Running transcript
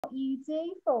what you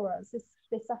do for us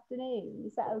this afternoon.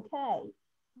 Is that okay?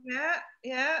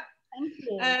 Yeah. Thank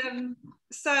you.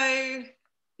 So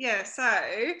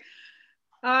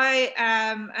I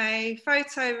am a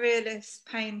photorealist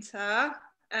painter.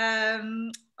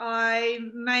 I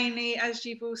mainly, as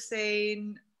you've all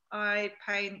seen, I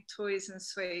paint toys and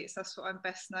sweets. That's what I'm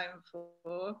best known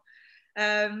for.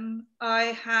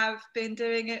 I have been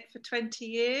doing it for 20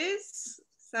 years.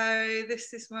 So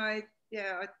this is my,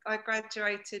 I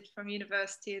graduated from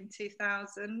university in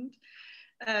 2000.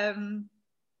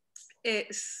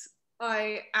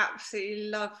 I absolutely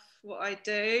love what I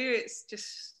do. It's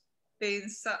just been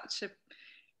such a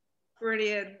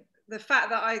brilliant, the fact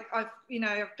that I've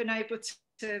been able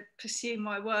to pursue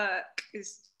my work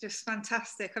is just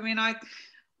fantastic. I mean, I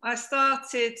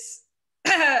started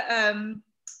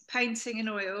painting in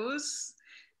oils.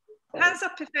 Hands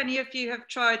up if any of you have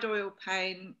tried oil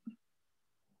paint.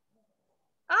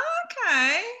 Oh,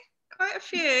 okay, quite a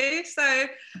few. So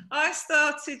I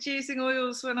started using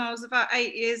oils when I was about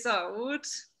 8 years old.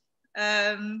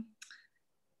 In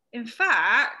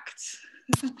fact,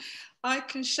 I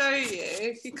can show you,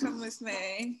 if you come with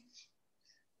me,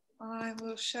 I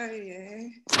will show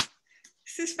you.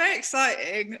 This is very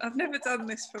exciting. I've never done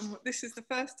this this is the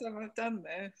first time I've done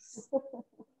this.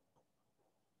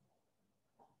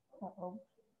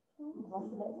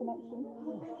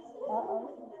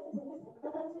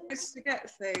 Just to get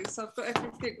things, I've got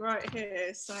everything right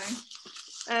here. So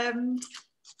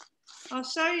I'll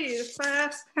show you the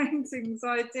first paintings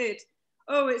I did.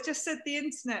 Oh, it just said the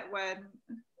internet went.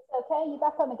 Okay, you're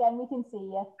back on again. We can see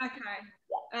you. Okay.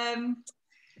 Yeah.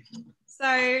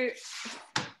 So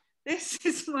this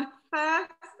is my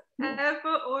first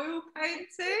ever oil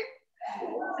painting.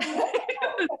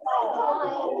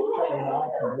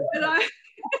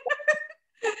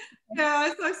 Yeah,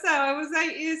 as I say, I was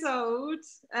 8 years old.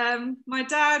 My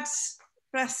dad,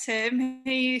 bless him,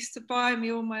 he used to buy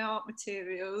me all my art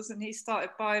materials, and he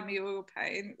started buying me oil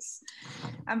paints.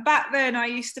 And back then I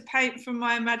used to paint from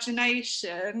my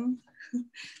imagination.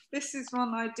 This is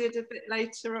one I did a bit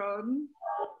later on.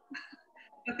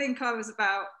 I think I was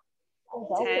about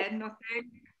 10, I think.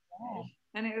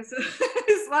 And it was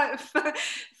it's like a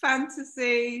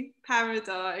fantasy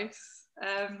paradise.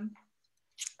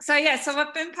 So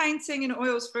I've been painting in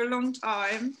oils for a long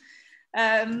time.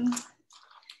 I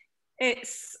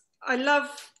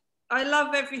love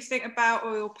everything about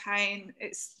oil paint.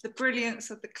 It's the brilliance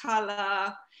of the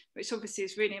colour, which obviously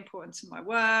is really important to my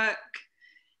work.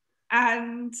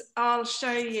 And I'll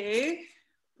show you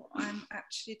what I'm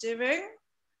actually doing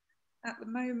at the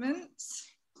moment.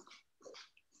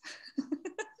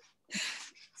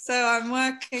 So I'm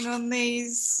working on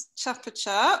these Chupa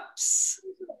Chups.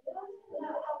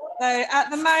 So at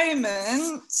the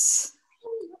moment,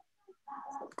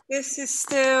 this is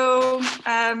still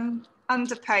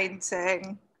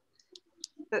underpainting.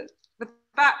 The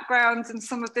background and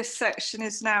some of this section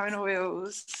is now in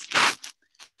oils.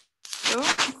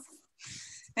 Oh.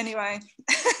 Anyway,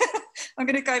 I'm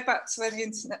going to go back to where the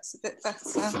internet's a bit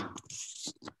better.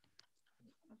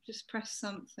 I've just pressed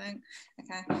something.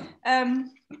 Okay.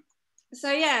 So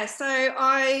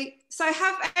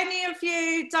have any of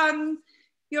you done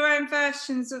your own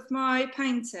versions of my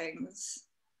paintings?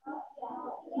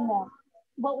 No.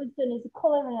 What we've done is a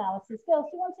colour analysis. Girls,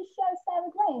 do you want to show Sarah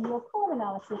Graham your colour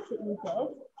analysis that you did?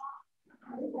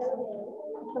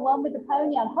 The one with the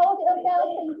pony on. Hold it up, girls,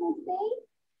 so you can see.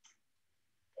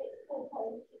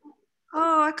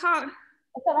 Oh, I can't.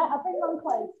 It's all right, I'll bring one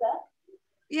closer.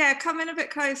 Yeah, come in a bit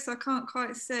closer. I can't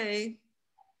quite see.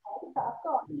 Okay, so I've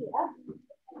got here.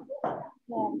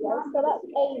 There we go. So that's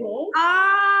Amy.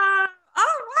 Ah!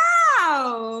 Oh,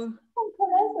 wow!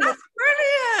 That's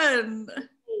brilliant! Okay.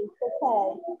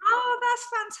 Oh, that's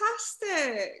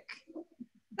fantastic.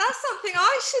 That's something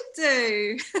I should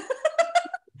do.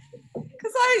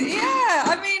 Because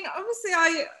I mean, obviously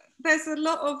there's a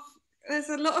lot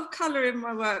of colour in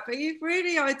my work, but you've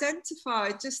really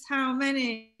identified just how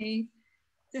many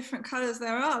different colours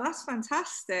there are. That's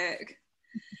fantastic.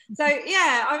 So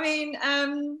yeah, I mean,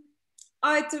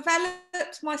 I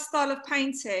developed my style of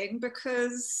painting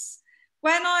because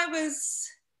when I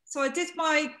did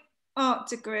my art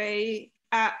degree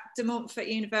at De Montfort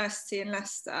University in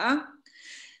Leicester,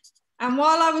 and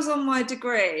while I was on my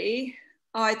degree,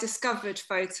 I discovered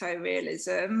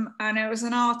photorealism, and it was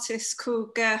an artist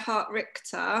called Gerhard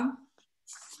Richter. I'll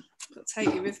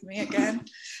take you with me again.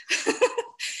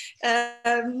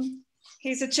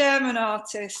 He's a German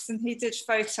artist, and he did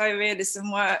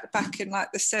photorealism work back in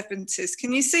like the 70s.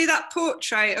 Can you see that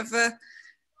portrait of a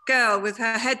girl with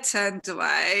her head turned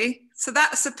away? So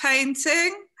that's a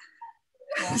painting.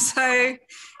 Yeah. So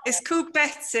It's called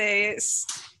Betty. It's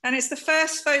the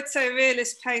first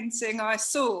photorealist painting I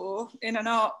saw in an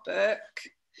art book.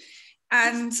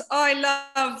 And I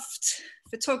loved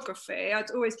photography.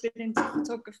 I'd always been into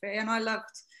photography, and I loved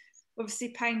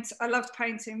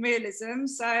painting realism.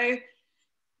 So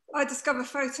I discovered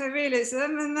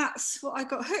photorealism, and that's what I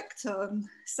got hooked on.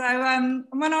 So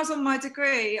when I was on my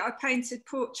degree, I painted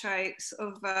portraits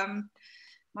of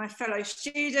my fellow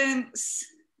students,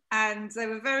 and they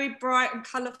were very bright and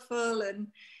colourful, and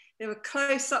there were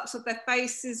close-ups of their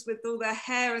faces with all their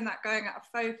hair and that going out of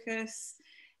focus.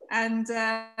 And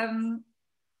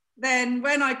then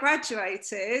when I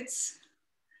graduated,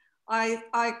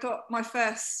 I got my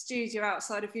first studio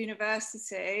outside of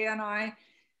university, and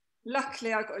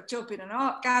luckily I got a job in an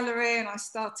art gallery, and I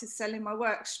started selling my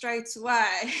work straight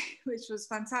away, which was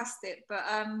fantastic. But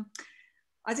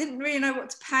I didn't really know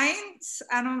what to paint,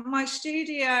 and my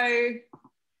studio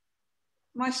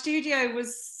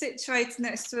was situated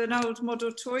next to an old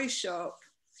model toy shop,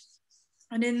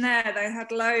 and in there they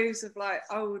had loads of like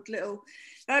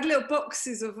they had little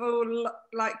boxes of all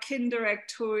like Kinder Egg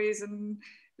toys and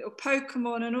little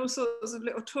Pokemon and all sorts of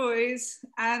little toys.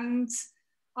 And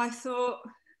I thought,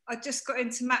 I just got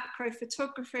into macro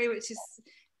photography, which is,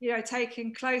 you know,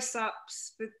 taking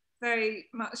close-ups with very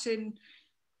much in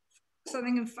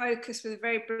something in focus with a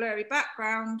very blurry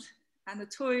background, and the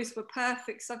toys were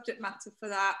perfect subject matter for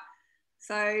that.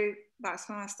 So that's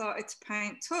when I started to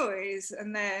paint toys,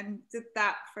 and then did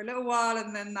that for a little while,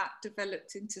 and then that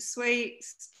developed into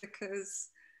sweets, because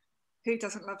who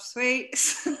doesn't love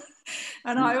sweets?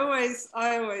 And I used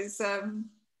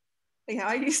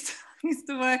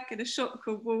to work in a shop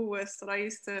called Woolworths, and I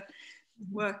used to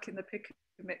work in the pick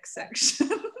and mix section.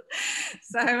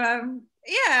 So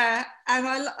yeah, and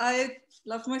I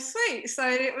love my sweets. So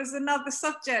it was another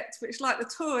subject which, like the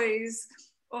toys,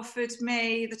 offered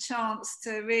me the chance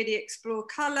to really explore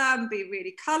colour and be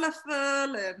really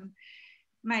colourful and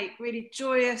make really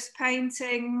joyous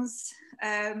paintings.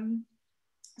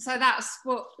 So that's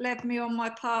what led me on my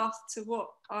path to what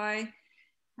I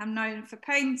am known for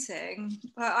painting.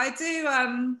 But I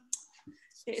do,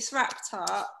 it's wrapped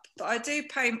up, but I do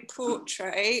paint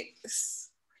portraits.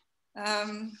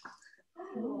 There's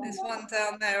one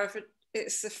down there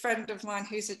it's a friend of mine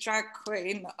who's a drag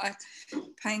queen that I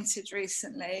painted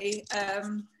recently.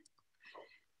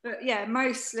 But yeah,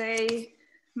 mostly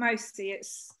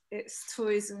it's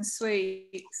toys and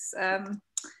sweets.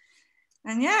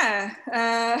 And yeah,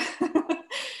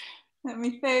 let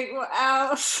me think what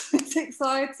else is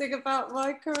exciting about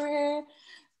my career.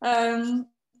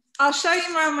 I'll show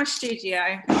you around my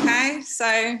studio, okay? So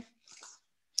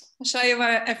I'll show you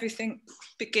where everything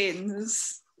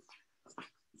begins.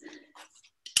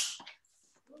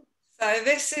 So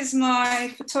this is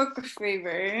my photography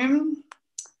room,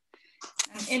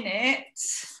 and in it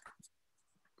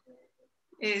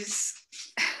is,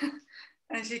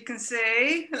 as you can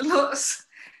see, lots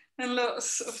and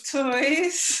lots of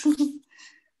toys.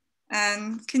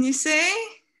 And can you see?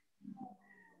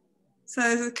 So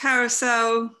there's a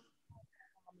carousel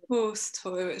horse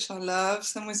toy, which I love,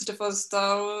 some Wizard of Oz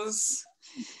dolls.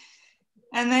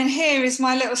 And then here is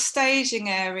my little staging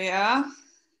area.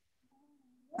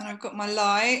 And I've got my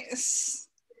lights.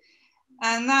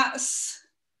 And that's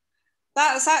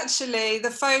actually the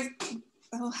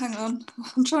oh, hang on,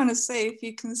 I'm trying to see if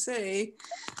you can see.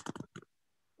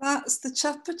 That's the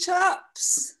Chupa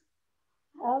Chups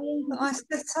that I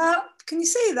set up. Can you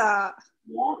see that?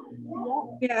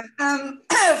 Yeah.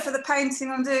 Yeah. For the painting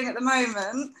I'm doing at the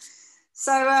moment.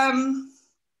 So, oh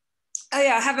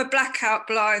yeah, I have a blackout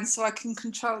blind so I can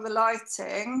control the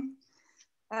lighting.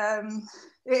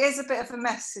 It is a bit of a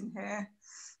mess in here.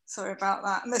 Sorry about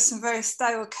that. And there's some very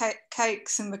stale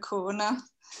cakes in the corner.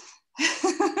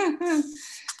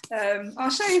 I'll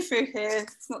show you through here.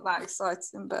 It's not that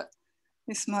exciting, but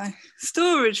it's my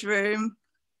storage room.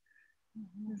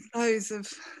 Loads of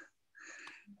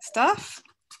stuff.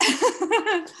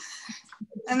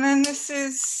 And then this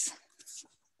is,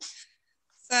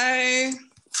 so let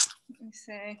me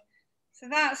see. So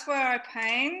that's where I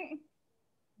paint.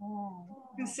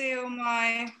 You can see all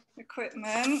my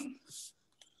equipment.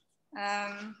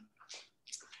 I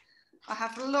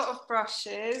have a lot of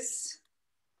brushes.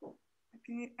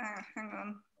 Hang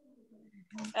on.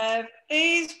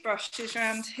 These brushes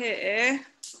around here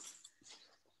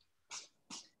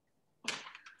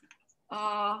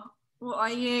are what I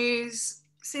use.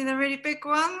 See the really big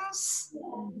ones?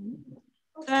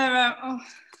 They're, oh, I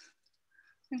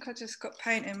think I just got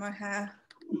paint in my hair.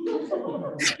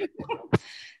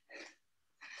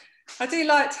 I do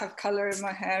like to have colour in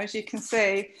my hair, as you can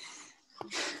see.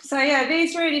 So yeah,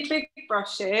 these really big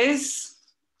brushes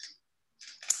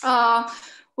are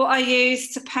what I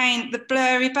use to paint the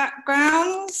blurry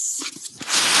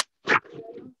backgrounds. I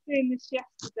was doing this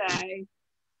yesterday,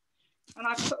 and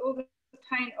I put all the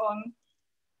paint on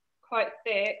quite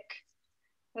thick,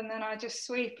 and then I just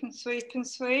sweep and sweep and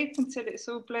sweep until it's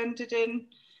all blended in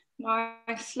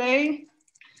nicely.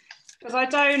 Because I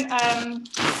don't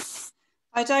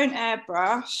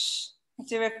airbrush. I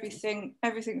do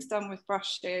everything's done with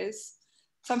brushes.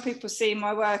 Some people see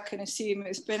my work and assume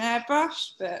it's been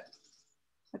airbrushed, but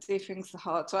I do things the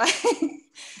hard way.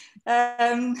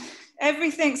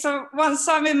 Everything, so once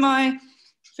I'm in my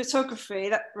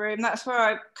photography room, that's where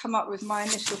I come up with my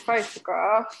initial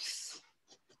photographs.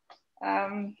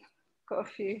 Got a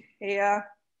few here.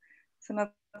 It's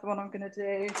another one I'm going to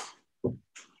do.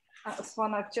 That's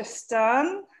one I've just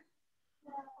done.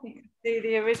 You can see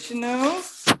the original.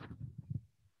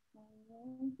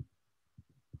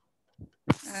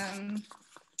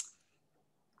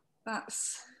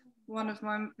 That's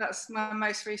my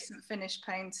most recent finished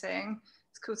painting.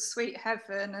 It's called Sweet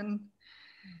Heaven, and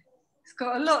it's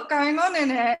got a lot going on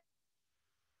in it.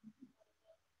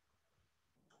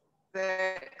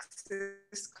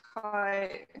 It's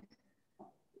quite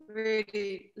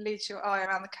really leads your eye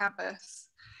around the canvas.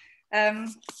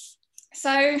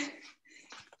 So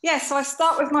I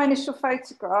start with my initial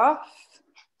photograph,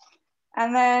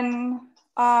 and then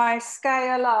I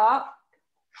scale up.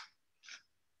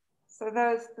 So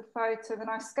there's the photo, then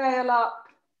I scale up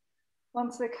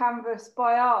onto the canvas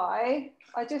by eye.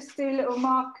 I just do little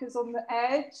markers on the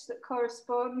edge that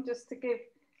correspond, just to give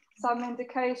some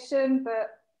indication,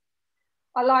 but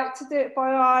I like to do it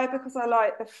by eye because I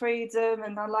like the freedom,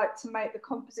 and I like to make the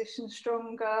composition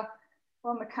stronger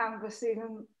on the canvas,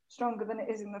 even stronger than it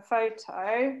is in the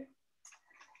photo.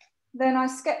 Then I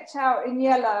sketch out in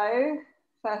yellow,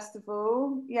 first of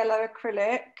all, yellow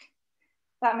acrylic.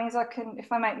 That means I can,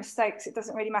 if I make mistakes, it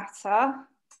doesn't really matter.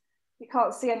 You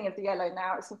can't see any of the yellow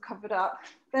now, it's all covered up.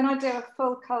 Then I do a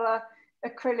full colour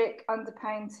acrylic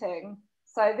underpainting.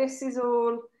 So this is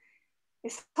all,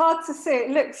 it's hard to see, it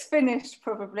looks finished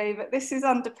probably, but this is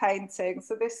underpainting.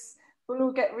 So this will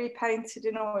all get repainted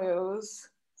in oils.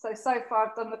 So far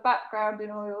I've done the background in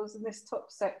oils in this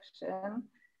top section.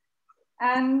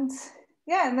 And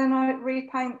yeah, and then I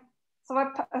repaint. So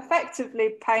I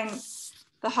effectively paint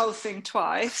the whole thing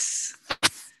twice.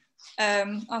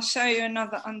 I'll show you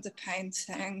another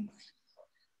underpainting.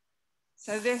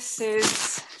 So this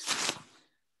is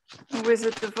a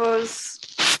Wizard of Oz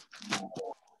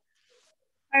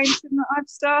painting that I've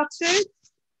started.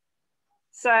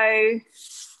 So I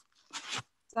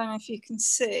don't know if you can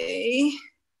see.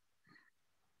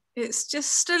 It's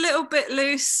just a little bit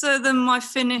looser than my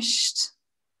finished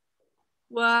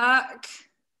work,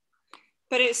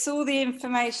 but it's all the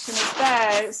information is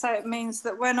there. So it means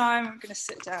that when I'm going to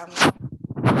sit down now.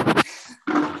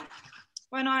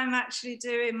 When I'm actually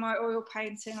doing my oil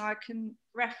painting, I can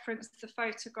reference the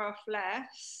photograph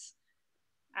less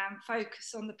and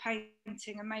focus on the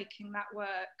painting and making that work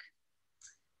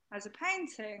as a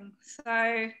painting.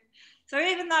 So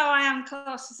even though I am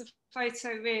classed as a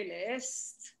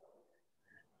photorealist,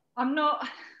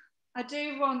 I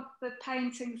do want the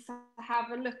paintings to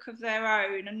have a look of their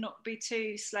own and not be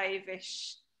too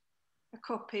slavish, a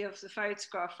copy of the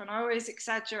photograph. And I always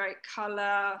exaggerate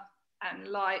colour and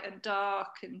light and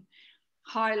dark and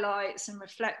highlights and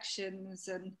reflections,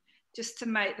 and just to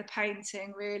make the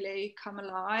painting really come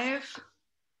alive.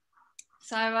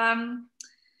 So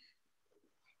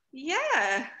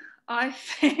yeah, I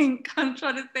think I'm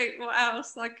trying to think what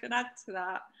else I can add to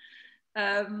that.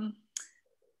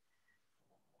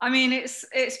 I mean, it's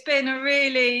been a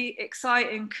really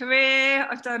exciting career.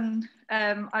 I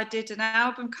did an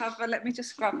album cover. Let me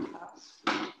just grab that.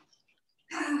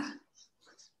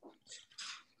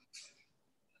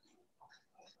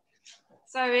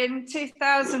 So in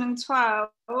 2012,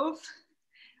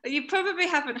 you probably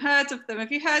haven't heard of them.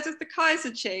 Have you heard of the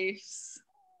Kaiser Chiefs?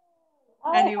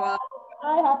 Anyone?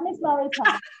 I have, Miss Morrison.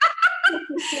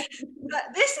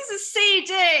 This is a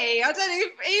CD. I don't know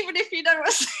even if you know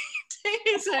what CD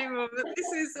is anymore, but this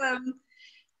is,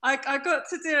 I got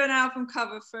to do an album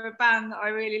cover for a band that I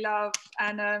really love,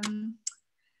 and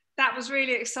that was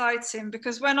really exciting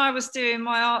because when I was doing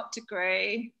my art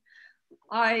degree,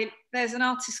 there's an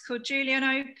artist called Julian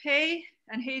Opie,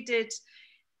 and he did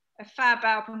a fab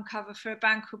album cover for a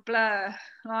band called Blur.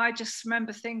 And I just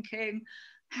remember thinking,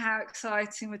 how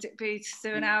exciting would it be to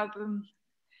do an album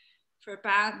for a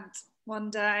band one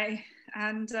day?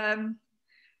 And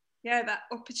yeah, that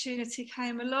opportunity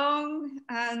came along,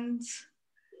 and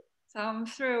so I'm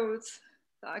thrilled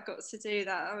that I got to do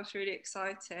that. That was really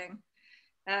exciting.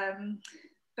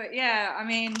 But yeah, I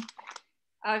mean,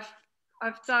 I've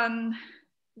done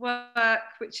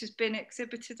work which has been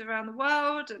exhibited around the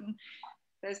world, and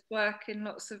there's work in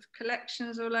lots of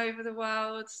collections all over the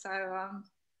world. So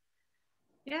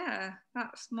yeah,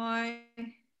 that's my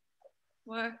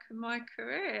work and my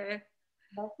career.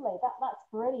 Lovely. That's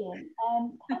brilliant.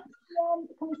 Can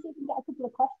we see if we can get a couple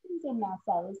of questions in now,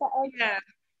 Sarah? Is that okay? Yeah.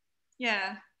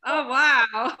 Yeah. Oh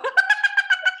wow.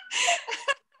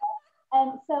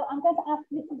 So I'm going to ask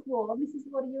Mrs. Ward. Mrs.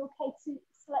 Ward, are you okay to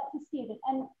select a student?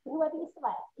 And whoever you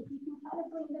select, if you can kind of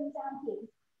bring them down here,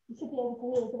 you should be able to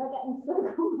hear us. If I get them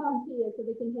to come down here so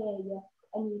they can hear you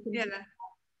and you can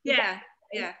Yeah.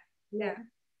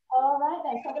 All right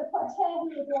then, so I'm going to put a chair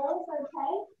here, girls,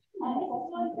 okay? And Mrs.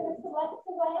 Ward's going to select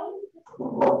away.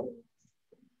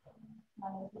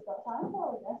 I know if you've got time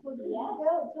for it. That's what, yeah,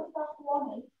 girl, just ask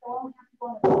one each, so I only have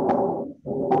one of them.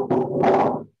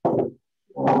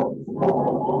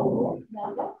 There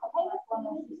we go. Okay, this one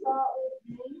is to start with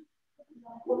me.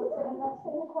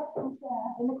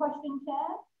 In the question chair.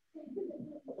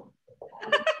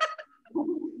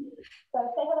 So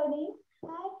say hello, Neve.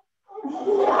 Hi.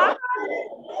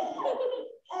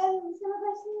 So my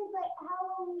question is, like, how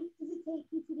long does it take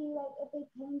you to do like a big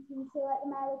painting? So like the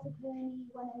Maritaconi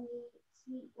one and the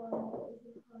sweet one. What is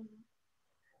it called?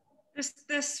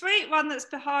 The sweet one that's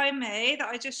behind me that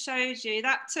I just showed you,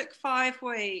 that took 5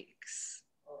 weeks.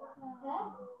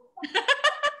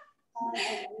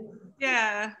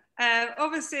 Yeah.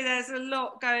 Obviously there's a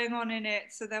lot going on in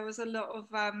it, so there was a lot of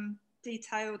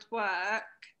detailed work.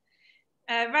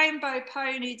 Rainbow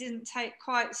Pony didn't take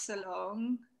quite so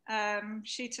long.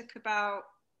 She took about,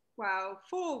 well,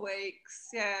 4 weeks,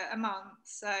 yeah, a month.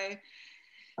 So,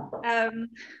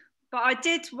 but I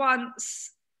did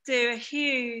once do a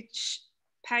huge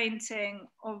painting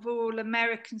of all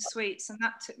American sweets, and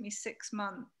that took me 6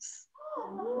 months.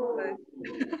 So,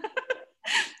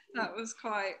 that was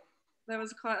there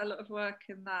was quite a lot of work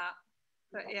in that.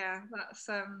 But yeah, that's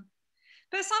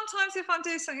but sometimes if I'm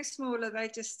doing something smaller, they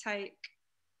just take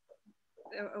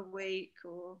a week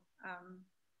or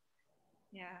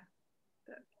yeah.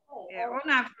 But, yeah, on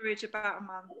average about a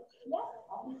month.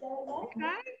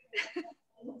 Okay.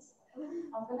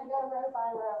 I'm going to go row by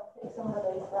row and pick some of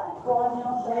these. Right. Go on,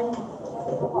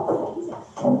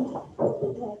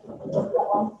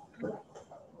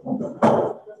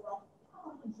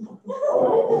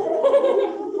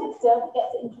 don't forget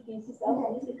to introduce yourself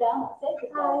when you sit down. That's it.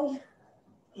 Hi.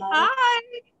 Hi.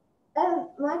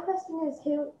 My question is,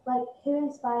 who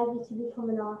inspired you to become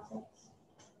an artist?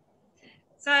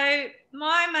 So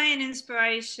my main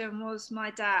inspiration was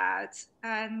my dad,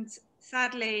 and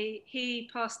sadly he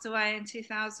passed away in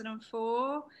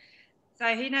 2004.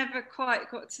 So he never quite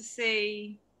got to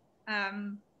see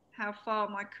how far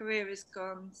my career has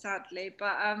gone, sadly.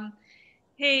 But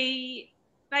he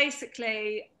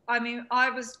basically, I mean, I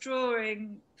was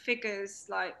drawing figures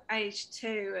like age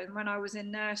 2, and when I was in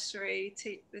nursery,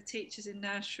 the teachers in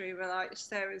nursery were like,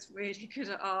 Sarah's really good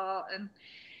at art,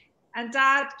 and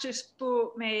Dad just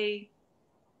bought me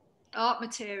art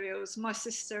materials. My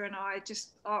sister and I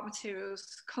just art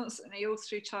materials constantly all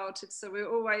through childhood, so we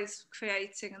were always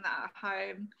creating and that at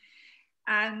home.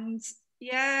 And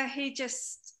yeah, he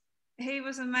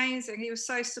was amazing. He was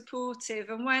so supportive,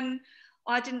 and when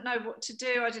I didn't know what to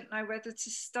do, I didn't know whether to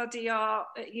study art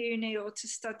at uni or to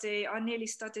study, I nearly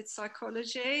studied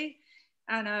psychology,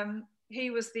 and he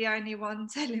was the only one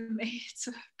telling me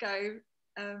to go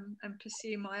and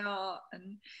pursue my art,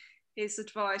 and his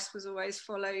advice was always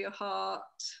follow your heart.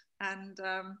 And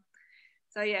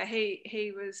so yeah,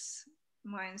 he was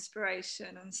my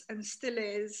inspiration, and still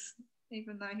is,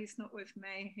 even though he's not with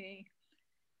me.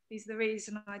 He's the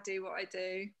reason I do what I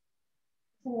do.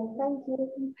 Thank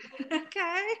you.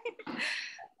 Okay.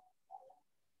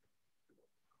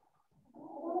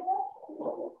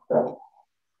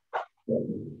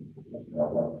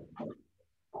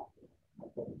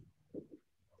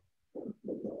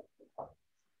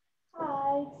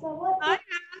 Hi. So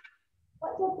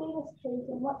what's your biggest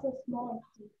painting? What's your smallest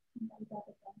painting that you've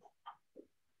ever done?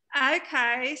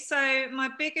 Okay, so my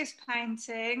biggest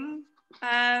painting,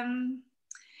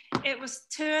 it was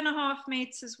 2.5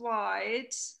 meters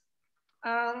wide.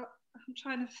 I'm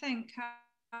trying to think how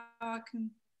I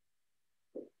can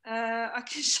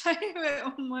show you it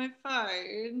on my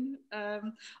phone.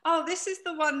 Oh, this is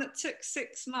the one that took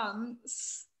 6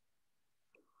 months.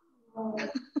 Can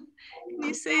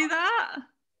you see that?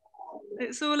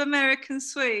 It's all American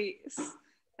sweets.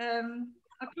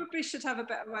 I probably should have a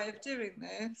better way of doing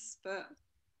this, but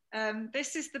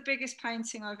this is the biggest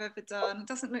painting I've ever done. It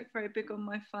doesn't look very big on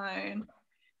my phone,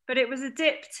 but it was a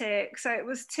diptych. So it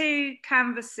was 2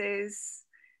 canvases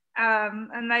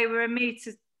and they were 1.20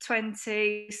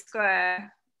 m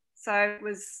square. So it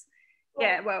was,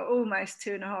 yeah, well, almost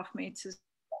 2.5 meters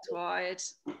wide.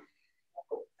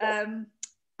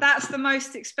 That's the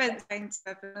most expensive painting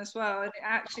ever as well, and it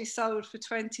actually sold for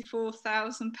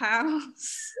 £24,000,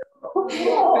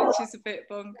 which is a bit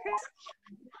bonkers.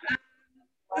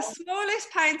 The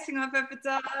smallest painting I've ever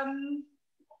done,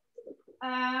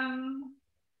 I'm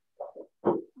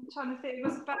trying to think, it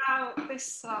was about this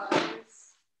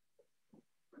size.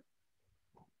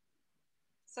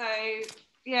 So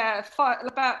yeah,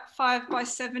 about 5 by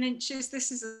 7 inches.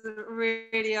 This is a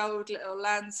really old little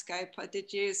landscape I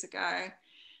did years ago,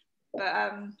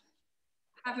 but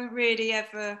haven't really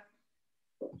ever.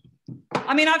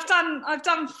 I mean, I've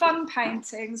done fun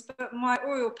paintings, but my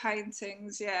oil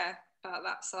paintings, yeah, about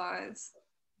that size.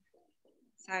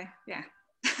 So yeah,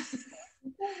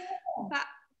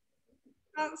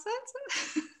 that's it.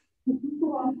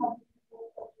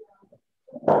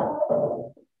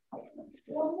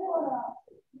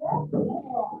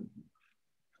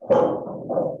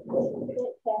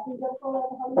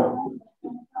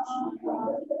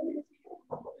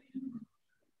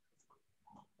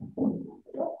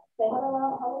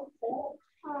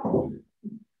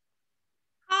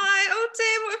 Hi, oh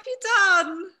dear, what have you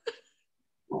done?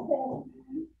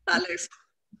 That looks.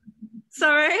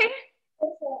 Sorry?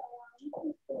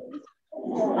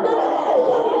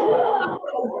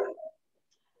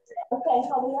 Okay,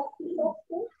 Holly, that's the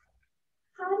question.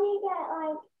 How do you get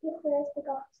like your first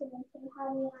forgotten and how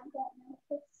do you like get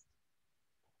noticed?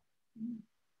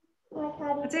 Like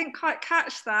how do you I didn't quite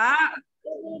catch that. How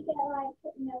do you get like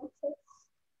noticed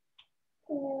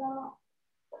in your art?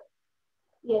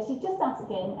 Yeah, she's just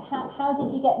asking, how did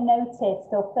you get noticed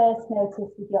or first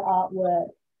noticed with your artwork?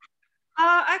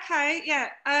 Oh, okay, yeah.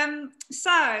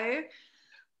 So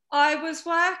I was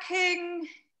working,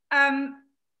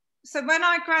 so when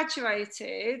I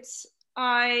graduated,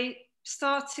 I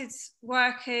started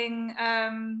working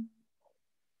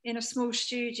in a small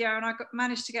studio, and I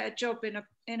managed to get a job in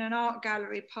an art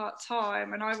gallery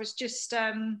part-time, and I was just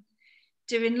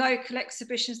doing local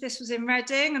exhibitions. This was in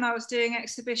Reading, and I was doing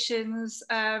exhibitions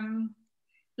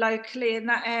locally in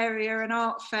that area and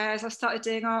art fairs. I started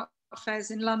doing art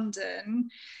fairs in London.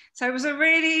 So it was a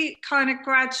really kind of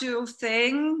gradual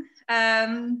thing.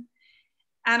 And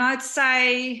I'd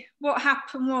say what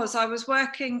happened was I was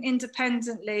working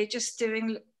independently, just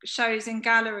doing shows in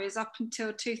galleries up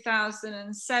until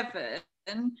 2007.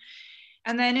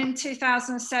 And then in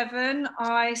 2007,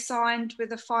 I signed with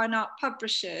the Fine Art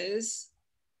Publishers.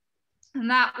 And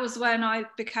that was when I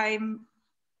became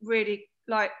really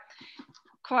like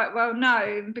quite well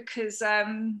known, because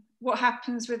what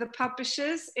happens with the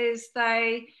publishers is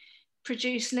they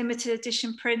produce limited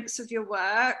edition prints of your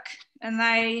work, and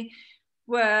they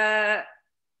were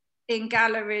in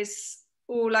galleries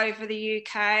all over the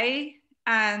UK.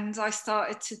 And I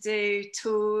started to do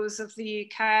tours of the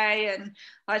UK, and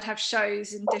I'd have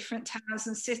shows in different towns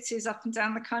and cities up and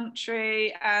down the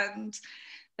country. And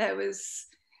there was,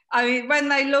 I mean, when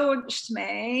they launched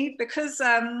me, because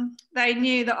they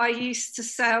knew that I used to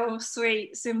sell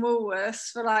sweets in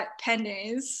Woolworths for like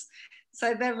pennies.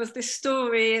 So there was this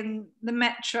story in the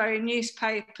Metro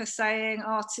newspaper saying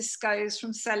artist goes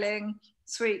from selling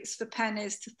sweets for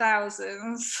pennies to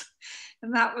thousands.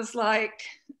 And that was like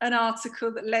an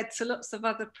article that led to lots of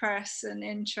other press and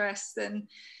interest. And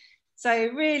so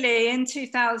really in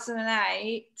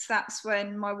 2008, that's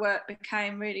when my work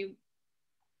became really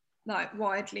like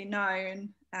widely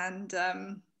known. And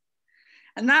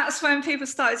that's when people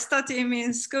started studying me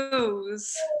in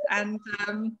schools. And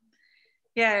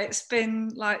yeah, it's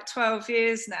been like 12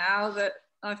 years now that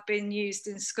I've been used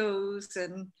in schools.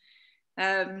 And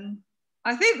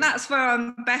I think that's where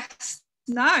I'm best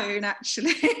known,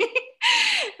 actually,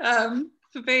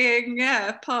 for being,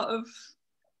 yeah, part of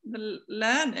the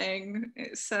learning.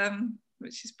 It's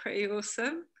which is pretty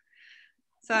awesome.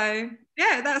 So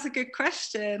yeah, that's a good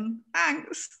question.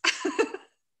 Thanks.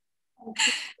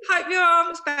 Hope your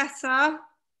arm's better.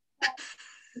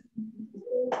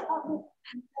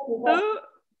 Oh.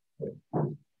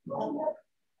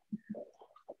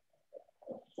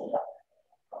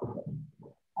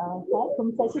 Okay,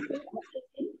 come take your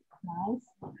seat. Nice.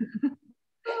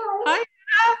 Hi.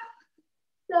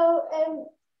 So,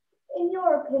 in your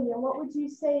opinion, what would you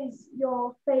say is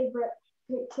your favourite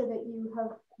picture that you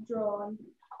have drawn?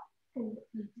 Well,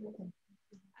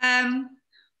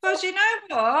 do you know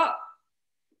what?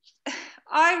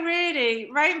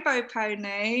 Rainbow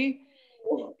Pony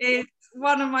is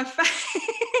one of my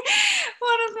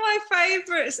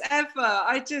favourites ever.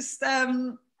 I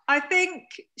I think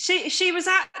she was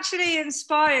actually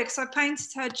inspired because I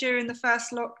painted her during the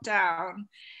first lockdown,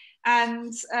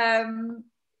 and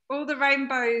all the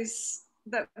rainbows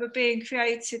that were being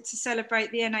created to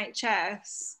celebrate the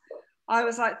NHS, I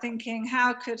was like thinking,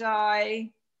 what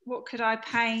could I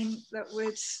paint that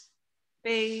would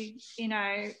be, in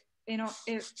honour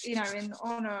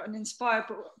and inspired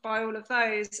by all of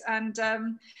those. And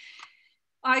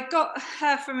I got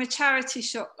her from a charity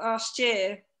shop last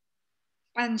year,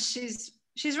 and she's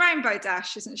Rainbow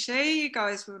Dash, isn't she? You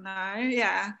guys will know,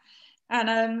 yeah.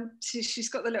 And she's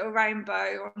got the little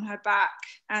rainbow on her back,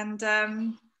 and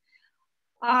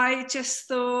I just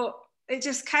thought, it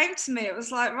just came to me. It was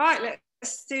like, right,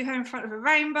 let's do her in front of a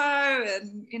rainbow,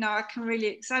 and I can really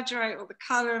exaggerate all the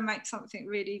colour and make something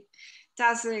really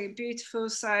dazzling and beautiful.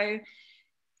 So,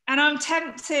 and I'm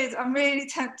really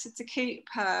tempted to keep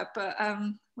her, but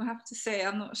we'll have to see.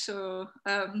 I'm not sure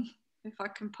if I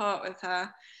can part with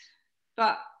her.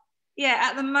 But yeah,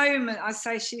 at the moment, I'd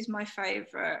say she's my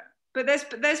favourite. But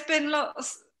there's been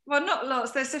lots, well, not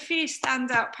lots, there's a few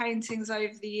standout paintings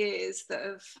over the years that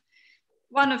have,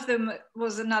 one of them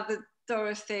was another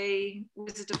Dorothy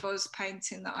Wizard of Oz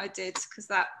painting that I did, because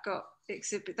that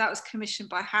was commissioned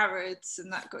by Harrods,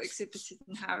 and that got exhibited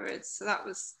in Harrods. So that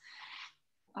was,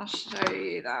 I'll show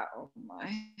you that on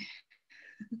my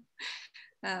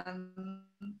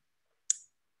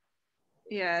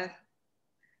yeah.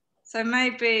 So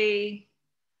maybe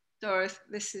Dorothy,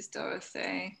 this is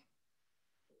Dorothy.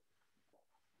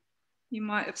 You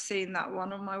might have seen that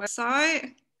one on my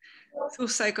website. It's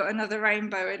also got another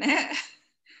rainbow in it.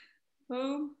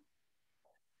 Oh,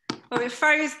 it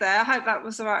froze there. I hope that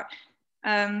was all right.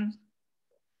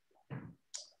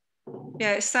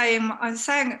 Yeah, I'm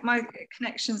saying my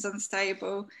connection's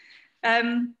unstable.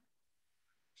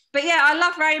 But yeah, I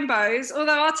love rainbows.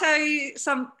 Although I'll tell you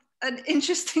an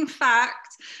interesting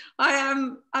fact.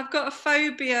 I've got a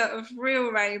phobia of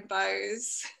real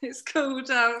rainbows. It's called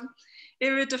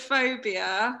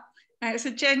iridophobia, and it's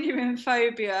a genuine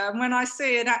phobia. And when I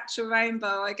see an actual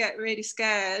rainbow, I get really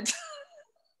scared,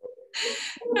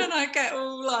 and I get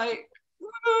all like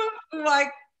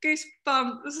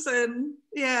goosebumps, and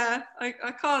yeah,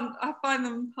 I can't. I find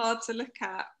them hard to look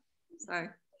at. So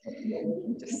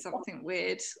just something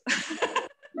weird.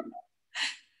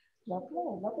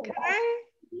 Lovely. Okay.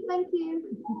 Thank you.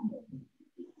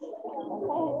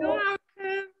 You're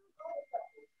welcome.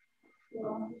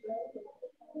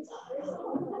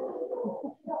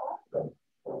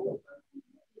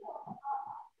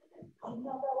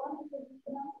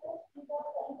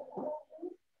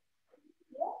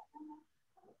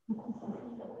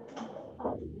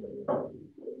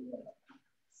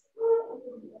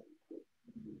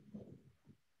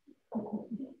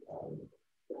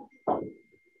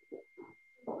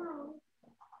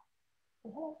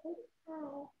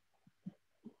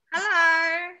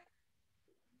 Hello.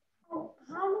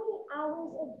 How many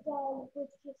hours a day would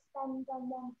you spend on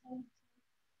one painting?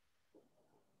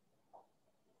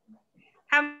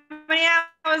 How many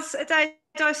hours a day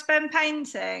do I spend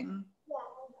painting? Yeah.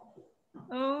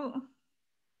 Oh,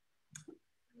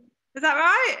 is that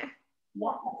right?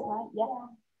 Yeah, that's right. Yeah.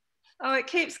 Oh, it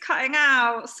keeps cutting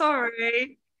out.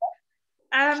 Sorry.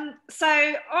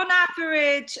 So on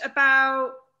average,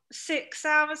 about 6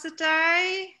 hours a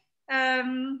day.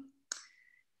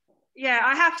 Yeah,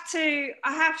 I have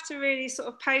to really sort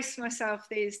of pace myself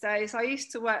these days. I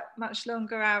used to work much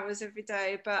longer hours every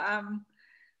day, but I'm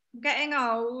getting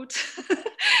old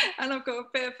and I've got a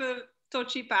bit of a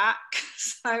dodgy back.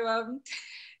 So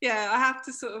yeah, I have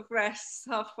to sort of rest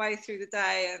halfway through the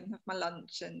day and have my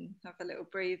lunch and have a little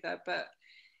breather. But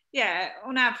yeah,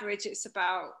 on average, it's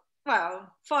about,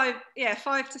 well, 5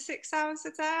 to 6 hours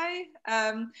a day.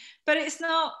 But it's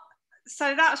not,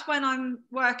 so that's when I'm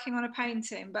working on a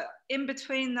painting, but in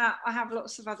between that, I have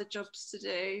lots of other jobs to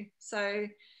do. So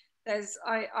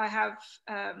I have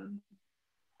an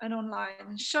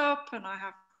online shop, and I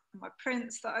have my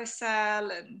prints that I sell,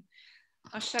 and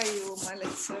I'll show you all my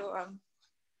little,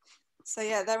 so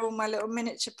yeah, they're all my little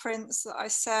miniature prints that I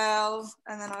sell.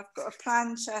 And then I've got a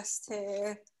plan chest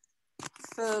here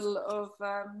full of,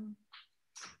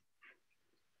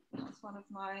 that's one of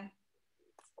my,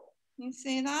 you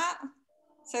see that?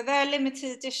 So they're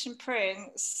limited edition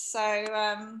prints. So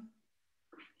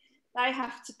they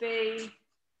have to be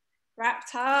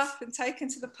wrapped up and taken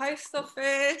to the post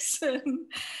office. And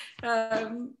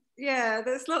yeah,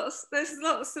 there's lots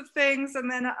of things. And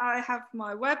then I have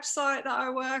my website that I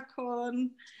work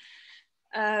on.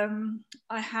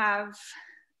 I have,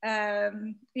 I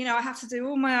have to do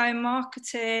all my own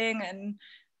marketing,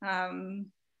 and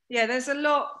yeah, there's a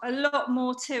lot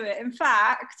more to it. In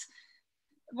fact,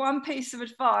 one piece of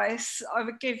advice I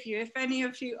would give you, if any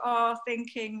of you are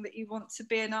thinking that you want to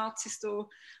be an artist or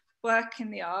work in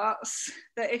the arts,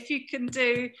 that if you can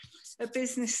do a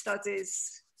business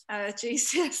studies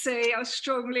GCSE, I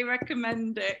strongly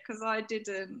recommend it, because I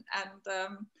didn't.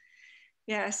 And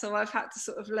yeah, so I've had to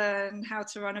sort of learn how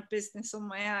to run a business on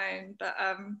my own. But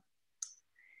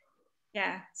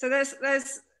yeah, so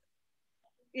there's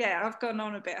yeah, I've gone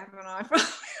on a bit, haven't I, from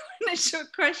the initial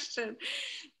question,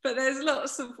 but there's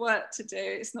lots of work to do.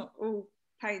 It's not all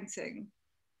painting,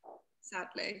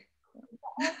 sadly.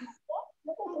 Okay.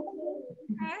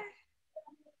 Hi.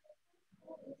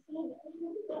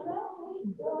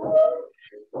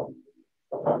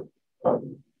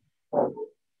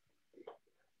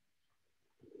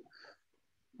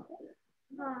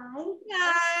 Hello.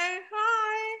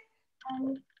 Hi.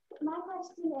 My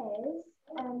question is,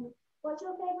 what's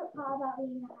your favourite part about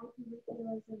being a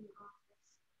hyperrealism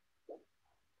artist?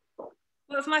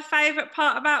 What's my favourite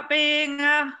part about being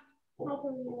a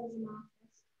Hyperrealism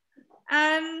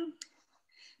artist?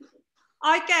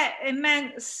 I get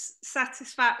immense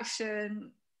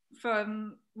satisfaction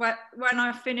from when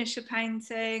I finish a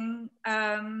painting.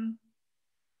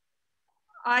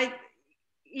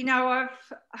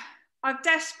 I've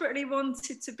desperately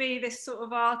wanted to be this sort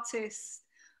of artist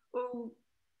all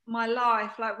my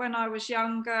life. Like when I was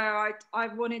younger, I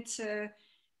wanted to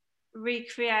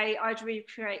I'd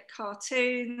recreate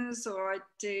cartoons, or I'd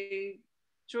do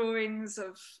drawings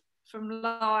from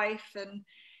life, and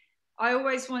I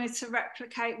always wanted to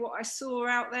replicate what I saw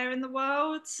out there in the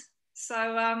world.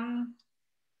 So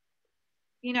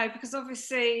because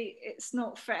obviously it's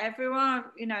not for everyone,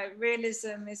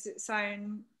 realism is its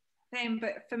own thing,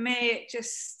 but for me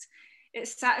it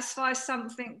satisfies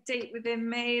something deep within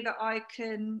me that I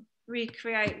can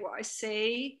recreate what I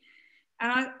see.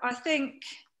 And I think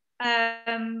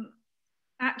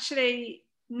actually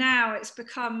now it's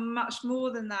become much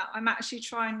more than that. I'm actually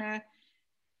trying to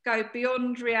go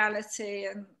beyond reality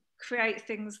and create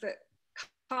things that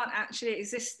can't actually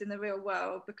exist in the real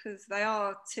world, because they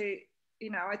are too,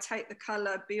 I take the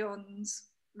colour beyond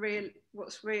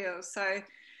what's real. So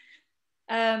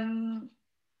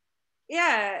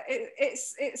yeah,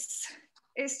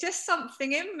 it's just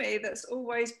something in me that's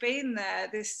always been there,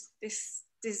 this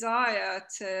desire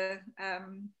to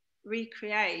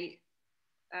recreate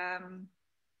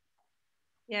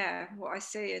what I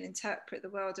see and interpret the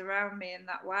world around me in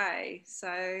that way. So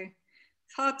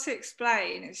it's hard to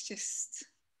explain. It's just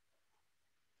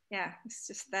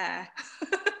there.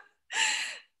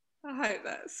 I hope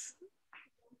that's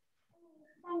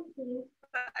Thank you.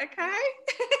 okay.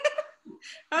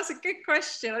 That's a good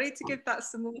question. I need to give that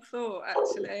some more thought,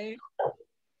 actually.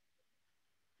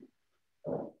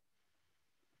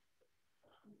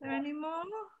 Is there any more?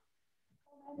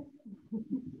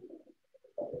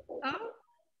 Oh,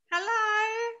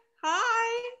 hello.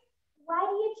 Hi. Why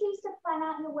do you choose to plan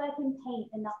out your work in paint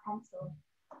and not pencil?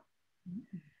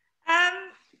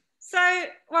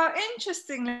 Well,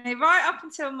 interestingly, right up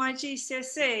until my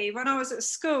GCSE, when I was at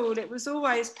school, it was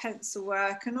always pencil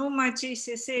work, and all my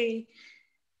GCSE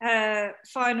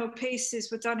final pieces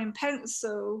were done in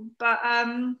pencil. But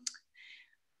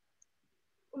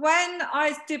when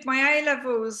I did my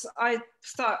A-levels, I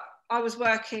was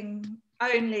working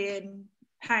only in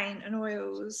paint and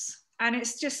oils, and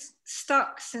it's just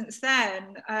stuck since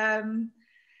then.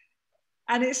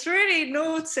 And it's really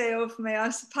naughty of me, I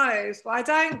suppose, but I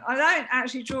don't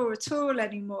actually draw at all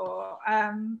anymore.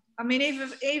 I mean,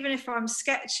 even if I'm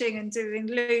sketching and doing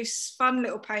loose, fun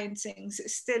little paintings,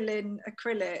 it's still in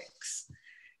acrylics.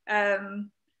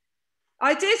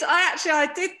 I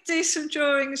did do some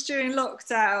drawings during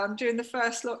lockdown, during the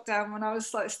first lockdown, when I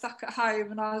was like stuck at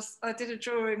home, and I did a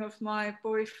drawing of my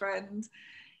boyfriend,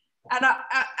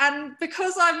 and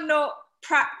because I'm not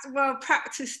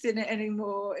practiced in it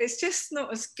anymore, it's just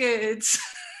not as good.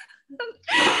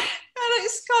 And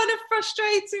it's kind of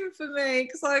frustrating for me,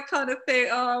 because I kind of think,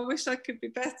 oh, I wish I could be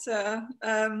better.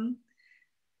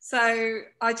 So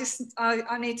I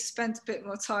need to spend a bit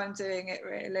more time doing it,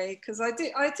 really, because I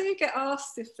do get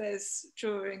asked if there's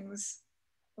drawings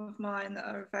of mine that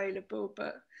are available,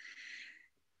 but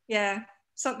yeah,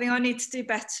 something I need to do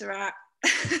better at.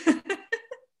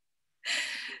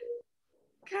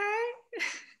 Okay.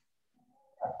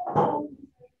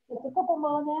 Just a couple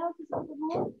more now, just a couple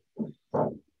more.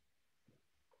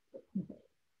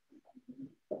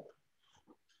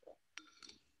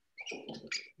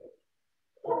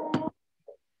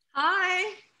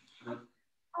 Hi. I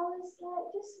was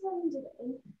just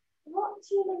wondering, what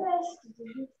university did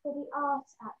you study art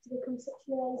at to become such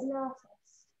an amazing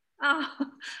artist?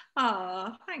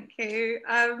 Thank you.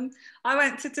 I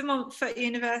went to De Montfort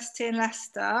University in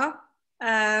Leicester,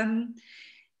 and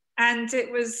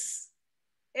it was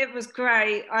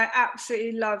great. I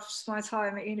absolutely loved my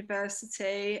time at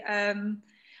university.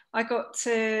 We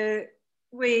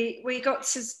got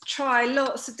to try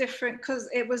lots of different, because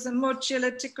it was a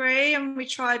modular degree, and we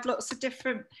tried lots of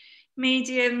different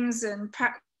mediums and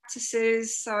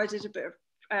practices. So I did a bit of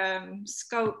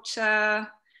sculpture.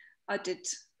 I did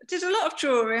a lot of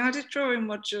drawing. I did drawing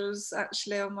modules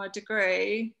actually on my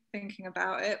degree, thinking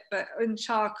about it, but in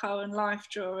charcoal and life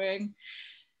drawing.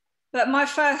 But my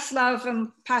first love and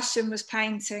passion was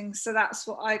painting, so that's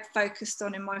what I focused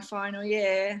on in my final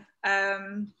year.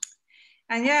 And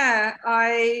yeah,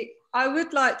 I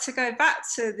would like to go back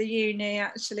to the uni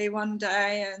actually one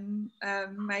day, and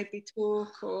maybe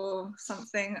talk or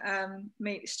something,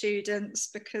 meet students,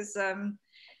 because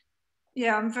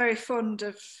yeah, I'm very fond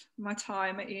of my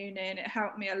time at uni, and it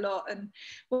helped me a lot. And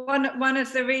one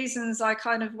of the reasons I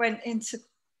kind of went into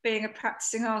being a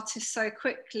practicing artist so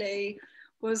quickly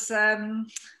was for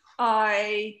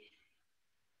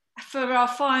our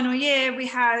final year, we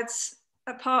had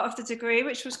a part of the degree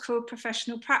which was called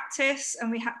professional practice,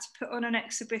 and we had to put on an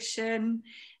exhibition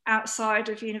outside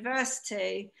of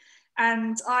university.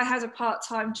 And I had a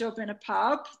part-time job in a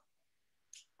pub,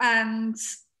 and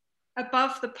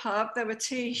above the pub there were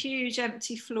 2 huge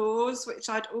empty floors, which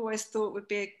I'd always thought would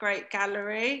be a great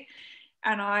gallery.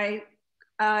 And I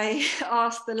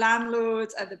asked the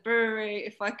landlord at the brewery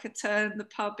if I could turn the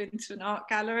pub into an art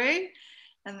gallery,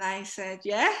 and they said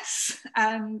yes.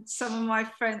 And some of my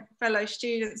fellow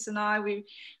students and I, we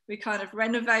kind of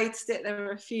renovated it. There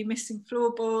were a few missing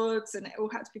floorboards, and it all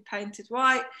had to be painted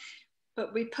white.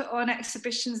 But we put on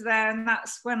exhibitions there, and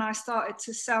that's when I started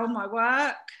to sell my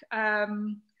work.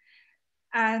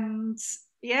 And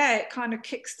yeah, it kind of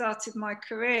kick-started my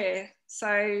career.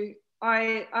 So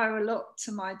I owe a lot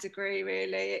to my degree,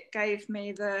 really. It gave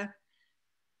me the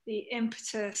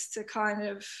impetus to kind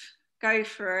of go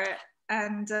for it.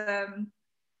 And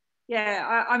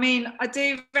yeah, I mean, I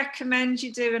do recommend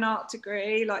you do an art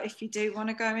degree, like if you do want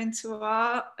to go into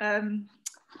art,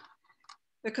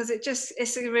 because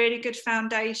it's a really good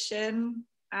foundation,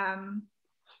 and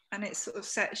it sort of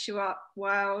sets you up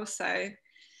well. So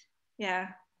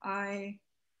yeah,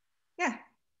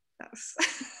 that's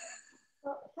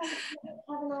Well, thank you.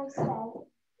 Have a nice day.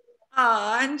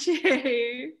 and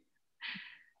you.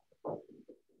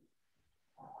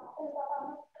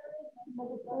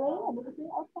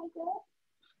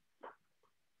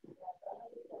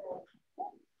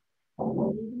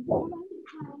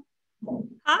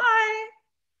 Hi.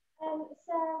 So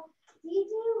do you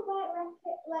do like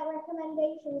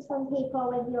recommendations from people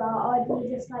with your art, or do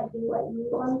you just like do what you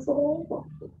want to do?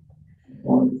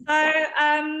 So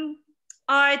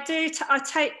I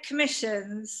take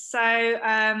commissions. So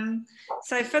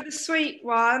for the sweet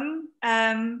one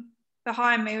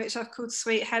behind me, which I've called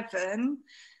Sweet Heaven,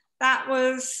 that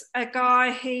was a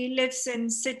guy. He lives in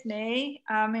Sydney,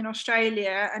 in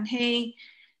Australia, and he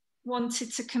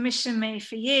wanted to commission me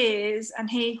for years, and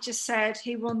he just said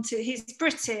he's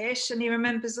British, and he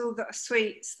remembers all the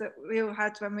sweets that we all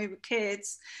had when we were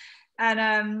kids, and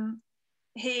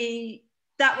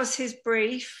that was his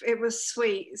brief. It was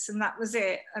sweets, and that was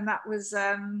it. And that was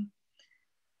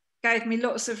gave me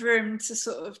lots of room to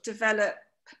sort of develop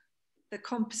the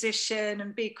composition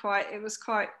and it was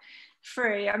quite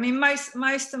free. I mean, most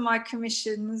of my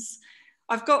commissions,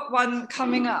 I've got one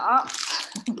coming up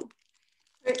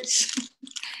which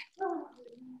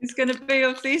is going to be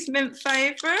of these mint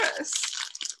favourites,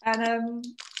 and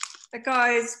the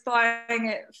guy's buying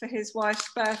it for his wife's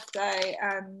birthday,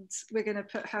 and we're going to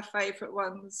put her favourite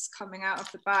ones coming out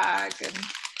of the bag and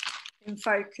in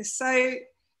focus. So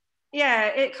yeah,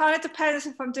 it kind of depends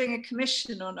if I'm doing a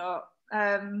commission or not,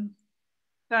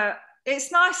 but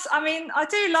it's nice. I mean, I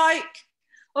do like,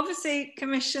 obviously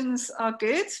commissions are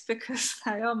good because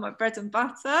they are my bread and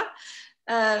butter,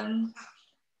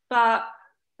 but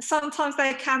sometimes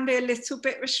they can be a little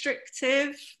bit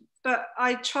restrictive. But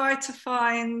I try to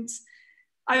find,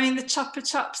 I mean, the Chuppa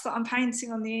Chups that I'm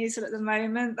painting on the easel at the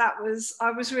moment, I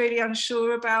was really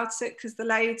unsure about it, because the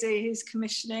lady who's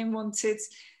commissioning wanted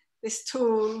this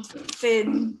tall,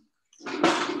 thin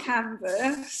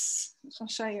canvas, which I'll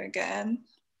show you again.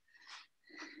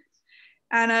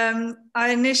 And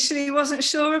I initially wasn't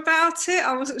sure about it.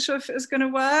 I wasn't sure if it was going to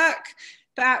work,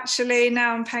 but actually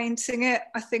now I'm painting it,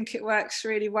 I think it works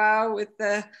really well with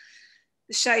the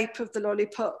shape of the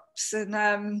lollipops.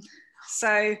 And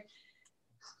so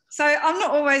I'm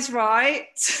not always right.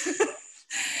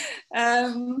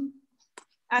 And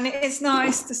and it is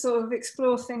nice to sort of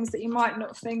explore things that you might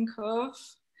not think of.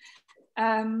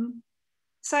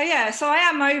 So yeah, so I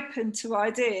am open to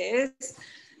ideas.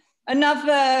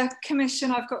 Another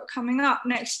commission I've got coming up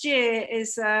next year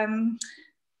is a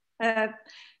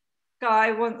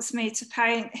guy wants me to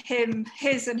paint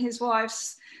his and his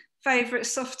wife's favourite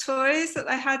soft toys that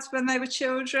they had when they were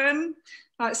children,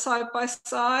 like side by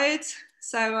side.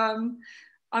 So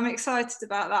I'm excited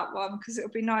about that one because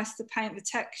it'll be nice to paint the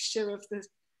texture of the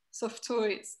soft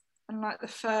toys and like the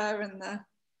fur and the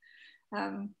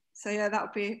so yeah, that'll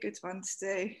be a good one to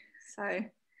do. So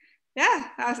yeah,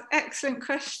 that was an excellent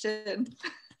question.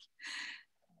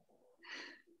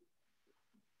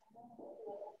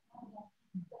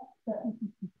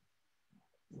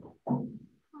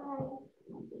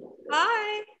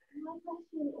 Hi. My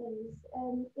question is,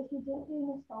 if you didn't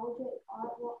do nostalgic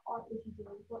art, what art would you do?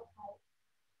 What type?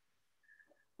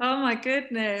 Oh my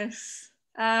goodness.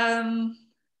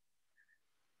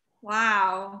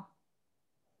 Wow.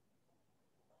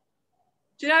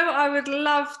 Do you know what I would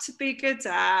love to be good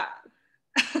at?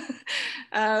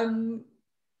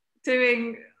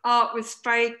 Doing art with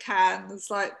spray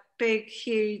cans, like big,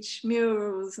 huge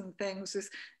murals and things. Just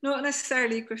not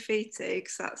necessarily graffiti,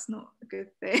 because that's not a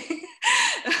good thing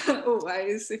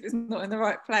always if it's not in the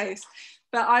right place.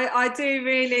 But I do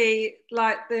really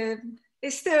like it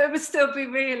would still be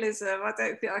realism. I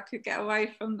don't think I could get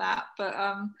away from that. But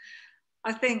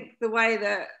I think the way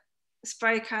that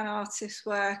spray can artists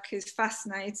work is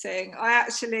fascinating. I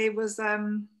actually was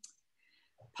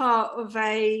part of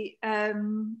a a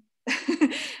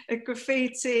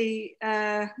graffiti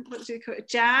what do you call it,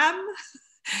 jam,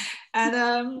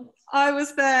 and I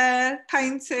was there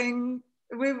painting.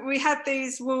 We had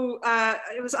these wall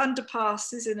it was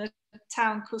underpasses in a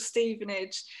town called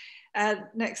Stevenage,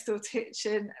 next door to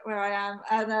Hitchin where I am,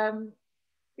 and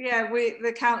yeah,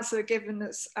 the council had given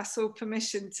us all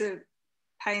permission to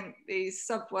paint these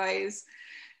subways,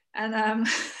 and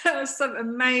there was some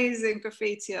amazing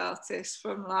graffiti artists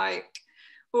from like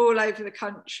all over the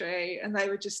country, and they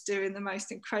were just doing the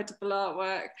most incredible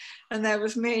artwork, and there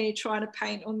was me trying to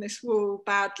paint on this wall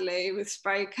badly with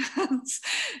spray cans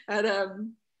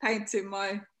and painting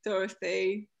my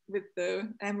Dorothy with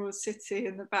the Emerald City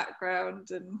in the background,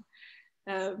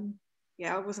 and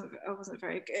yeah, I wasn't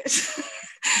very good.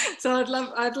 So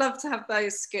I'd love to have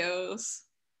those skills.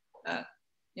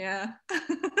 Yeah.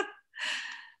 Thank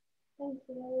you.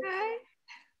 Okay.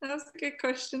 That was a good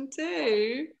question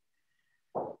too.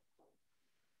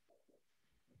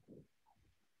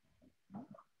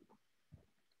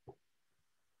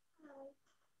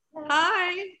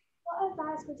 Hi. What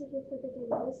advice would you give for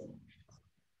beginners?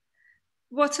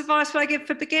 What advice would I give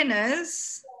for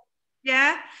beginners?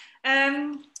 Yeah.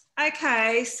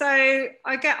 Okay, so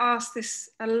I get asked this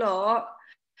a lot.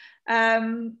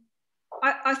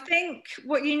 I think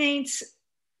what you need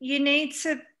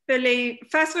to believe,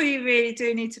 first of all, you really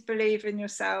do need to believe in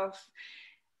yourself,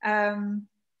 and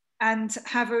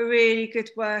have a really good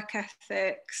work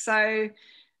ethic. So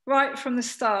right from the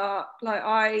start, like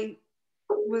I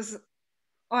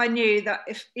knew that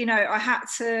if, I had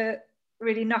to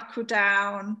really knuckle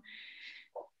down,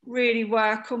 really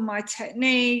work on my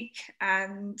technique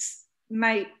and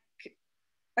make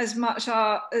as much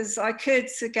art as I could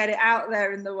to get it out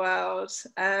there in the world.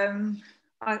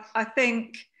 I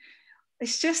think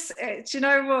it's just, do you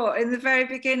know what? In the very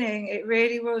beginning, it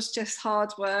really was just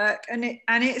hard work, and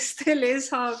it still is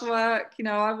hard work.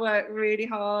 I work really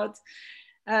hard,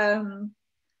 but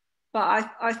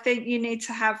I think you need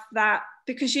to have that,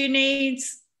 because you need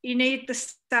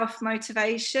the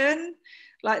self-motivation.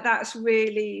 Like that's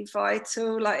really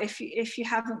vital. Like if you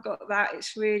haven't got that,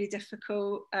 it's really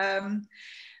difficult.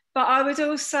 But I would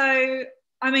also,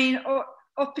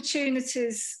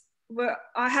 opportunities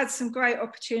I had some great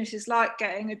opportunities, like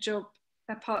getting a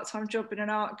part-time job in an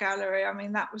art gallery. I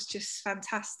mean, that was just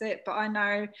fantastic. But I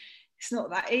know it's not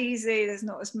that easy. There's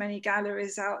not as many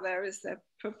galleries out there as there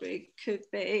probably could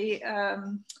be.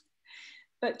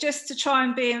 But just to try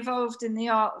and be involved in the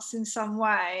arts in some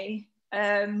way.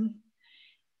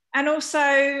 And also,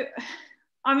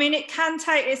 it can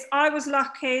take, I was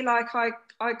lucky, like I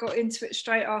got into it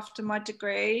straight after my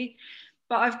degree,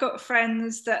 but I've got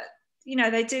friends that,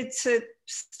 they did, to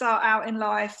start out in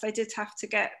life, they did have to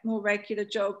get more regular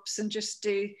jobs and just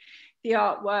do the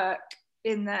artwork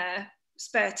in their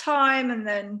spare time, and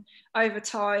then over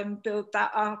time build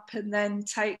that up, and then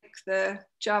take the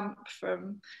jump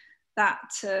from that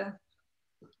to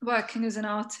working as an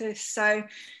artist. So,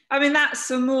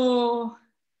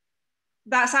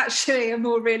 that's actually a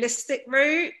more realistic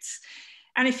route.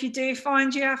 And if you do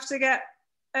find you have to get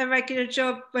a regular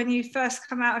job when you first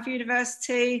come out of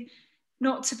university,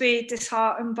 not to be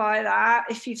disheartened by that.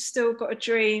 If you've still got a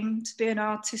dream to be an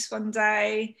artist one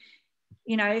day,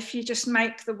 you know, if you just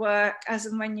make the work as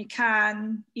and when you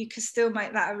can still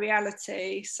make that a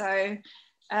reality. So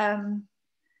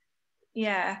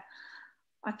yeah,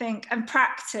 I think, and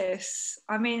practice.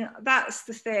 I mean, that's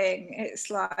the thing.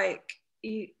 It's like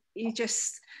you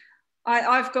just,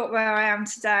 I've got where I am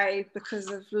today because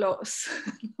of lots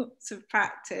of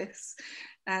practice.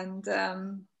 And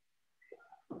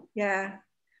yeah,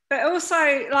 but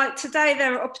also, like, today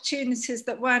there are opportunities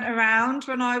that weren't around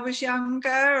when I was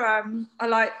younger.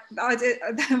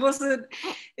 There wasn't,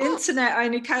 internet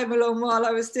only came along while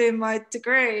I was doing my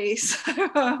degree.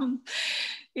 So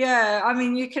yeah, I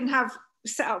mean, you can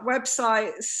set up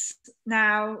websites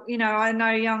now. You know, I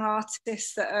know young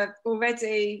artists that have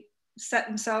already set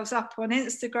themselves up on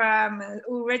Instagram and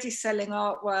already selling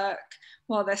artwork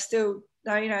while they're still,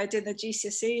 you know, doing the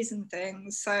GCSEs and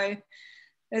things. So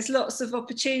there's lots of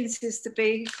opportunities to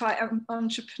be quite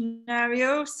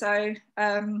entrepreneurial. So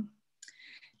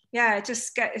yeah,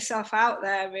 just get yourself out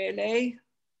there, really.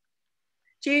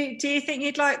 Do you think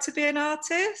you'd like to be an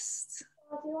artist?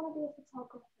 I do want to be a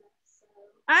photographer. So.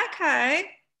 Okay,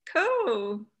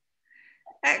 cool,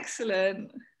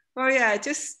 excellent. Well, yeah,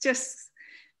 just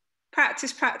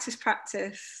practice. Thank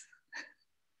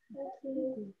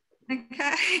you.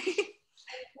 Okay.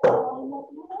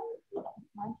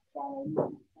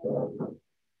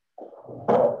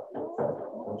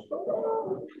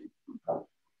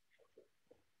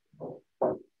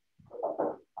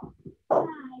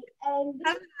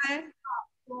 Hi.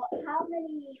 How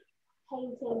many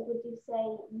paintings would you say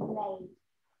you made?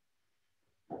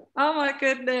 Oh my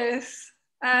goodness.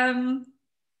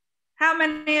 How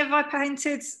many have I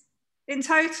painted in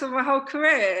total my whole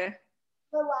career?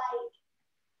 For like,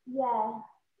 yeah.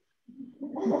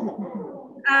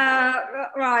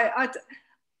 Right.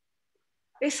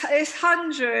 It's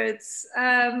hundreds.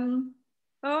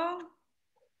 Oh.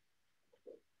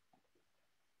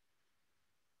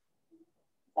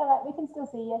 All right, we can still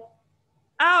see you.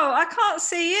 Oh, I can't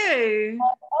see you.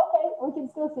 Okay, we can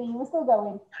still see you. We're still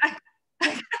going. Okay.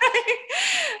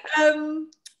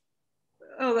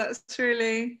 Oh, that's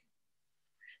really,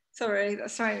 sorry,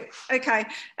 that's right. Okay.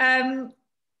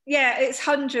 Yeah, it's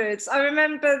hundreds. I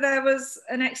remember there was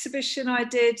an exhibition I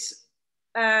did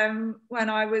when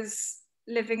I was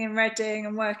living in Reading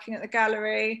and working at the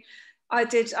gallery. I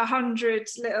did 100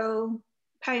 little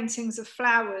paintings of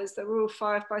flowers that were all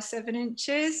 5 by 7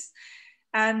 inches.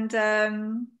 And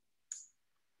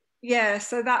yeah,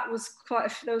 so that was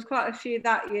there was quite a few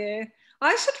that year.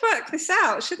 I should work this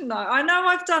out, shouldn't I? I know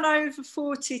I've done over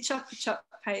 40 Chuppa Chup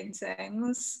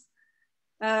paintings,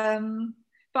 but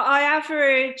I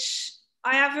average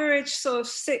sort of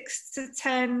 6 to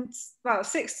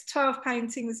 12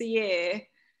 paintings a year.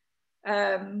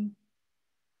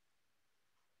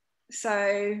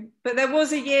 So, but there were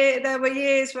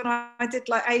years when I did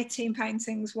like 18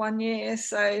 paintings one year.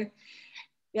 So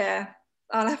yeah,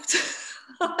 I'll have to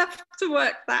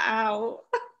work that out.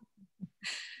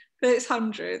 But it's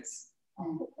hundreds.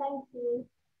 Thank you.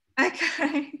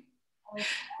 Okay.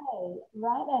 Okay,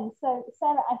 right then. So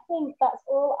Sarah, I think that's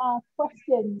all our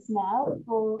questions now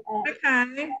for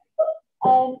Okay.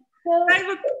 so Can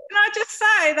I just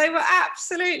say they were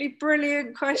absolutely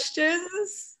brilliant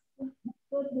questions.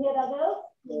 good to hear that, girls.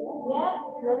 Yeah,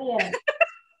 brilliant.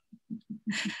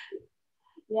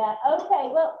 Yeah, okay.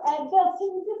 Well, girls, can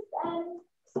you just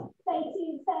say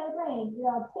to Sarah Green, you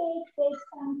are big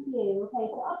thank you. Okay,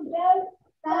 so off you go.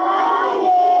 Thank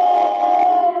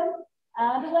you.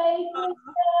 And away we go.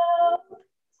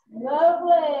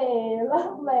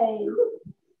 Lovely.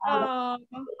 Oh,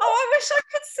 I wish I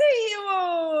could see you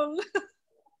all.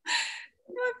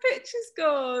 My picture's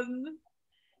gone.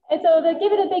 It's all good.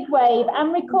 Give it a big wave.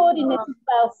 I'm recording this as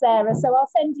well, Sarah, so I'll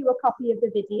send you a copy of the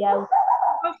video.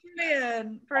 Oh,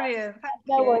 brilliant. Thank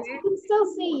no you. worries. We can still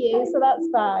see you, so that's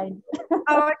fine.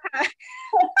 Oh, okay.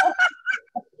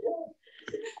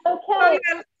 Okay. Oh,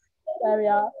 yeah. There we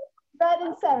are. Right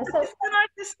then, Sarah. So can I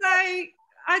just say,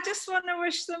 I just want to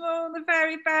wish them all the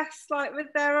very best, like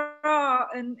with their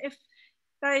art, and if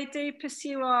they do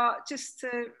pursue art, just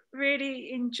to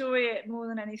really enjoy it more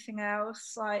than anything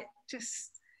else. Like,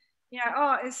 just, yeah,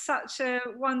 art is such a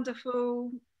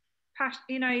wonderful passion.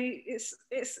 You know, it's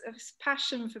a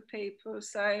passion for people.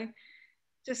 So,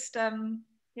 just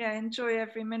yeah, enjoy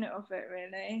every minute of it,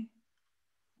 really.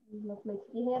 lovely.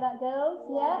 You hear that, girls?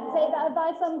 Yeah, take that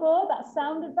advice on board. That's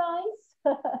sound advice.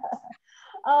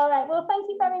 All right. Well, thank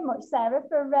you very much, Sarah,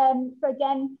 for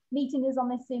again meeting us on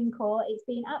this Zoom call. It's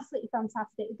been absolutely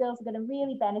fantastic. The girls are going to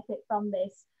really benefit from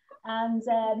this. And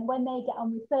when they get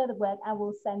on with further work, I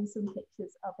will send some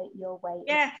pictures of it your way.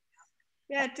 Yeah.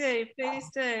 Yeah, do. Please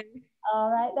do.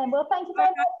 All right then. Well, thank you very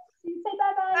much. Say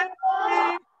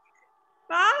bye-bye.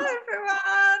 Bye,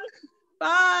 everyone.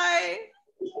 Bye.